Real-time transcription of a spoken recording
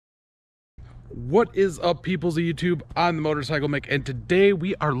What is up, peoples of YouTube? I'm the Motorcycle Mick, and today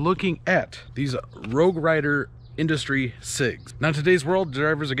we are looking at these Rogue Rider industry SIGZ. Now in today's world,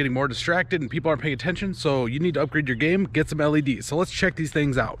 drivers are getting more distracted and people aren't paying attention, so you need to upgrade your game, get some LEDs. So let's check these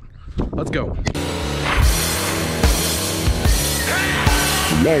things out. Let's go.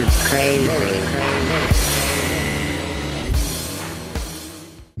 That's crazy.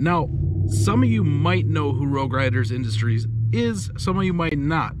 Now, some of you might know who Rogue Riders Industries is, some of you might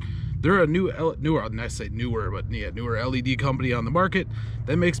not. They're a newer LED company on the market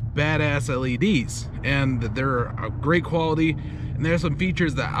that makes badass LEDs, and they're a great quality, and they have some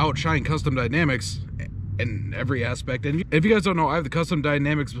features that outshine Custom Dynamics in every aspect. And if you guys don't know, I have the Custom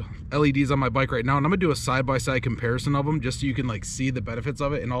Dynamics LEDs on my bike right now, and I'm gonna do a side-by-side comparison of them just so you can like see the benefits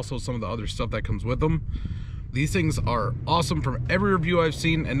of it and also some of the other stuff that comes with them. These things are awesome from every review I've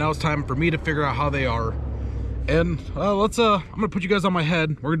seen, and now it's time for me to figure out how they are. And I'm gonna put you guys on my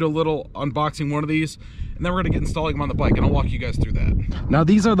head. We're gonna do a little unboxing one of these, and then we're gonna get installing them on the bike, and I'll walk you guys through that. Now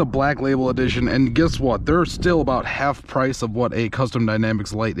these are the Black Label edition, and guess what? They're still about half price of what a Custom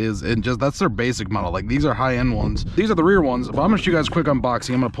Dynamics light is, and just that's their basic model. Like, these are high-end ones. These are the rear ones, but I'm gonna show you guys a quick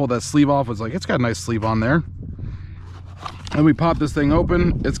unboxing. I'm gonna pull that sleeve off. It's got a nice sleeve on there. And we pop this thing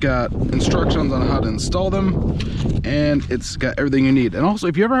open. It's got instructions on how to install them, and it's got everything you need. And also,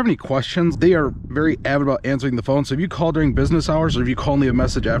 if you ever have any questions, they are very avid about answering the phone. So if you call during business hours, or if you call and leave a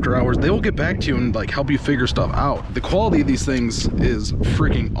message after hours, they will get back to you and like help you figure stuff out. The quality of these things is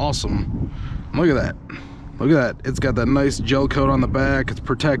freaking awesome. Look at that. Look at that. It's got that nice gel coat on the back. It's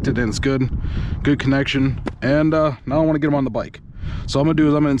protected and it's good connection. And now I want to get them on the bike. So I'm gonna do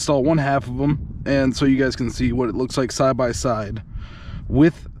is I'm gonna install one half of them, and so you guys can see what it looks like side by side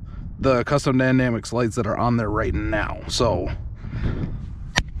with the Custom Dynamics lights that are on there right now. So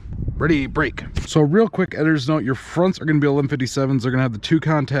ready, break. So real quick editor's note, your fronts are gonna be 1157s. They're gonna have the 2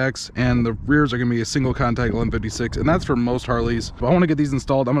 contacts, and the rears are gonna be a single contact 1156, and that's for most Harleys. But I want to get these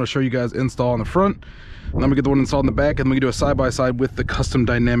installed. I'm gonna show you guys install on the front, and then we get the one installed in the back, and we can do a side-by-side with the Custom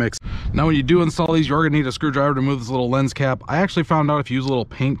Dynamics. Now when you do install these, you're gonna need a screwdriver to remove this little lens cap. I actually found out if you use a little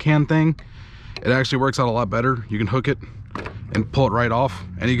paint can thing, it actually works out a lot better. You can hook it and pull it right off,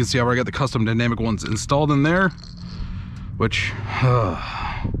 and you can see how I got the Custom Dynamic ones installed in there, which I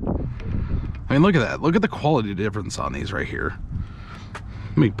mean, look at that. Look at the quality difference on these right here.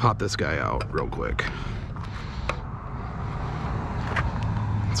 Let me pop this guy out real quick.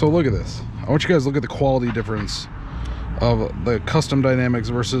 So look at this. I want you guys to look at the quality difference of the Custom Dynamics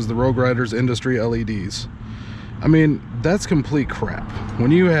versus the Rogue Riders Industry LEDs. I mean, that's complete crap. When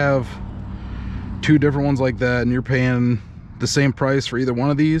you have 2 different ones like that and you're paying the same price for either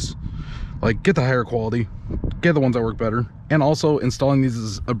one of these, like, get the higher quality, get the ones that work better. And also, installing these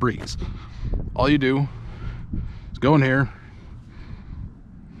is a breeze. All you do is go in here,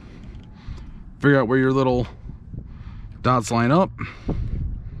 figure out where your little dots line up.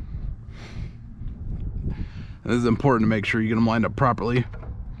 This is important to make sure you get them lined up properly.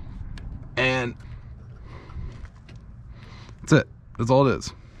 And that's it. That's all it is.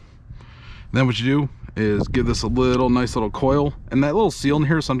 And then what you do is give this a nice little coil. And that little seal in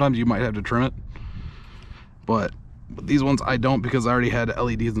here, sometimes you might have to trim it. But these ones I don't, because I already had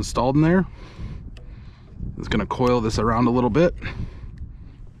LEDs installed in there. It's gonna coil this around a little bit.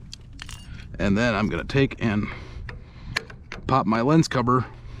 And then I'm gonna take and pop my lens cover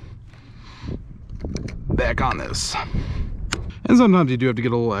back on this. And sometimes you do have to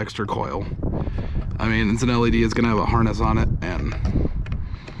get a little extra coil. I mean, it's an LED, it's gonna have a harness on it, and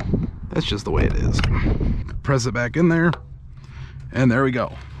that's just the way it is. Press it back in there, and there we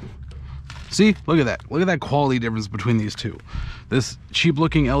go. See, look at that. Look at that quality difference between these two. This cheap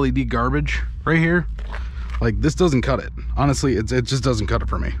looking LED garbage right here, like, this doesn't cut it. Honestly, it just doesn't cut it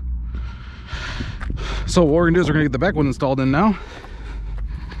for me. So what we're gonna do is we're gonna get the back one installed in now.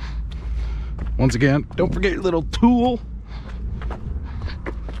 Once again, don't forget your little tool.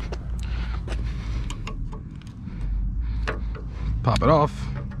 Pop it off.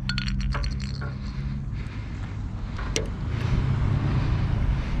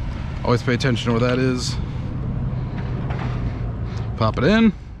 Always pay attention to where that is. Pop it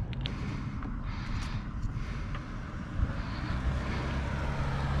in.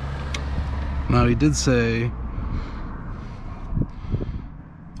 Now he did say,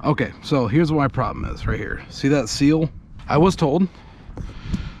 okay, so here's what my problem is right here. See that seal? I was told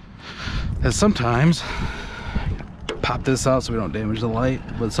that sometimes, pop this out so we don't damage the light,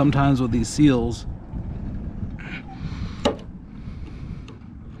 but sometimes with these seals,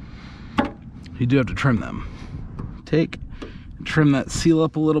 you do have to trim them. Take and trim that seal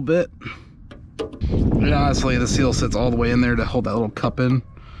up a little bit. And honestly, the seal sits all the way in there to hold that little cup in.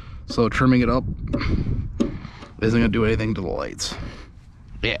 So trimming it up isn't gonna do anything to the lights.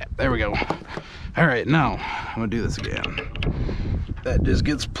 Yeah, there we go. All right, now I'm gonna do this again. That just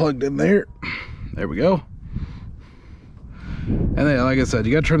gets plugged in there. There we go. And then, like I said,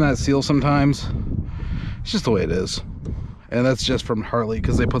 you gotta trim that seal sometimes. It's just the way it is. And that's just from Harley,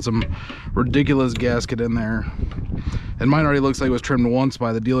 because they put some ridiculous gasket in there. And mine already looks like it was trimmed once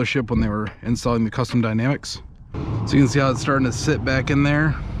by the dealership when they were installing the custom dynamics. So you can see how it's starting to sit back in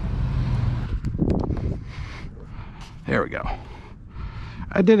there. There we go.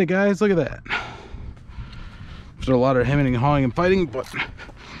 I did it, guys. Look at that. After a lot of hemming and hawing and fighting, but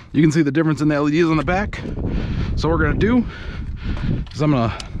you can see the difference in the LEDs on the back. So what we're gonna do is I'm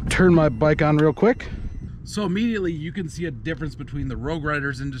gonna turn my bike on real quick. So immediately you can see a difference between the Rogue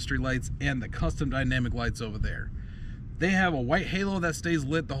Riders industry lights and the custom dynamic lights over there. They have a white halo that stays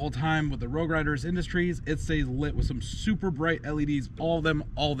lit the whole time. With the Rogue Riders Industries, it stays lit with some super bright LEDs, all of them,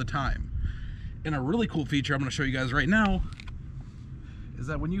 all the time. And a really cool feature I'm gonna show you guys right now is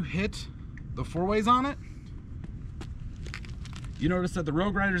that when you hit the four-ways on it, you notice that the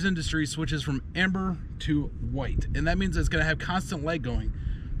Rogue Riders Industries switches from amber to white. And that means it's gonna have constant light going.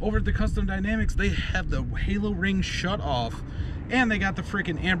 Over at the Custom Dynamics, they have the halo ring shut off and they got the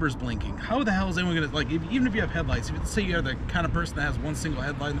freaking ambers blinking. How the hell is anyone gonna, like, even if you have headlights, if you say you're the kind of person that has one single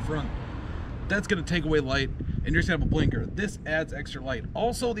headlight in the front, that's gonna take away light and you're just gonna have a blinker. This adds extra light.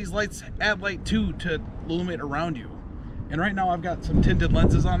 Also, these lights add light too to illuminate around you. And right now I've got some tinted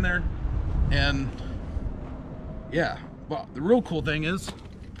lenses on there, and yeah, well, the real cool thing is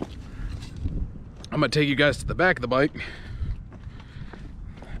I'm gonna take you guys to the back of the bike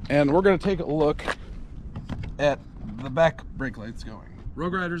and we're gonna take a look at the back brake lights going.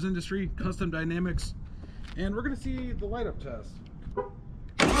 Rogue Riders Industry, Custom Dynamics, and we're gonna see the light up test.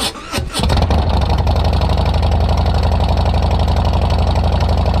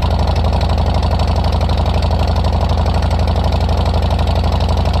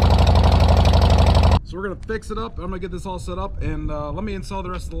 So we're gonna fix it up. I'm gonna get this all set up and let me install the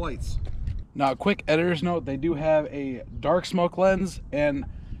rest of the lights. Now, a quick editor's note, they do have a dark smoke lens and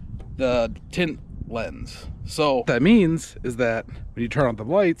the tint lens. So what that means is that when you turn on the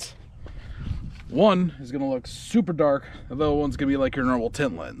lights, one is gonna look super dark, the other one's gonna be like your normal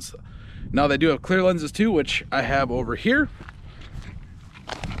tint lens. Now they do have clear lenses too, which I have over here.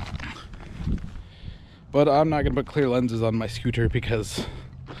 But I'm not gonna put clear lenses on my scooter because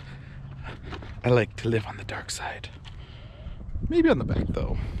I like to live on the dark side. Maybe on the back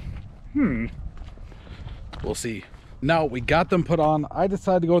though. We'll see. Now we got them put on. I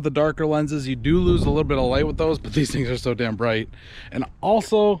decided to go with the darker lenses. You do lose a little bit of light with those, but these things are so damn bright. And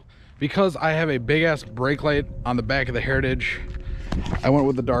also, because I have a big ass brake light on the back of the Heritage, I went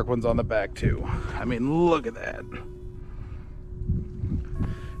with the dark ones on the back too. I mean, look at that.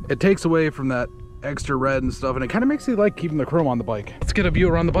 It takes away from that extra red and stuff, and it kind of makes you like keeping the chrome on the bike. Let's get a view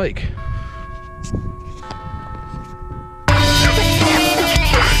around the bike.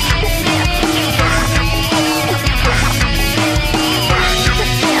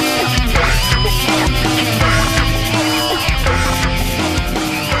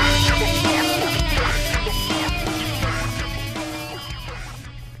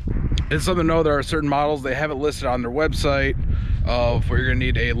 It's something to know, there are certain models they have it listed on their website of where you're gonna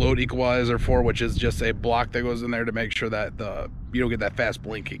need a load equalizer for, which is just a block that goes in there to make sure that you don't get that fast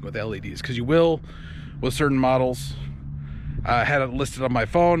blinking with LEDs, because you will with certain models. I had it listed on my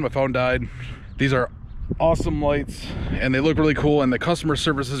phone died. These are awesome lights and they look really cool and the customer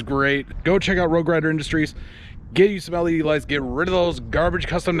service is great. Go check out Rogue Rider Industries, get you some LED lights, get rid of those garbage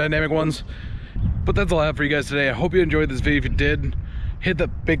custom dynamic ones. But that's all I have for you guys today. I hope you enjoyed this video. If you did, hit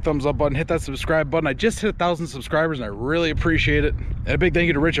that big thumbs up button, hit that subscribe button. I just hit 1,000 subscribers and I really appreciate it. And a big thank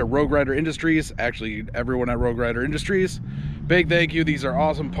you to Rich at Rogue Rider Industries, actually everyone at Rogue Rider Industries. Big thank you, these are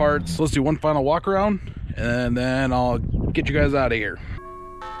awesome parts. Let's do one final walk around and then I'll get you guys out of here.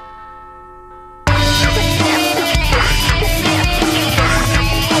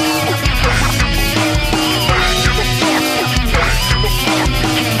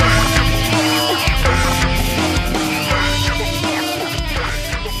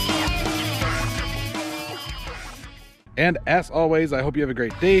 And as always, I hope you have a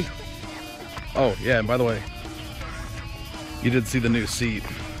great day. Oh yeah, and by the way, you did see the new seat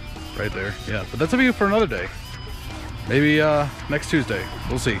right there. Yeah, but that's a view for another day. Maybe next Tuesday,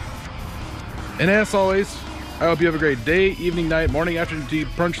 we'll see. And as always, I hope you have a great day, evening, night, morning, afternoon, tea,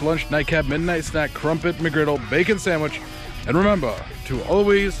 brunch, lunch, nightcap, midnight snack, crumpet, McGriddle, bacon sandwich. And remember to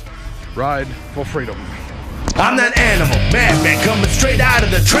always ride for freedom. I'm that animal, madman, coming straight out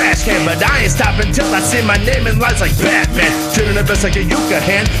of the trash can. But I ain't stopping till I see my name in lights like Batman. Turning the best like a yucca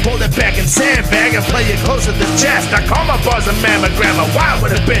hand, hold it back and sandbag and play it close to the chest. I call my bars a mammogram, a wild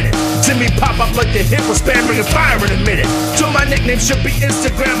would have been it. See me pop up like the hit was spam, bringing fire in a minute. So my nickname should be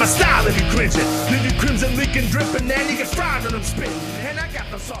Instagram, my style if you cringing. Leave you crimson leaking, dripping, and you get fried when I'm spitting. And I got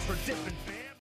the sauce for dipping.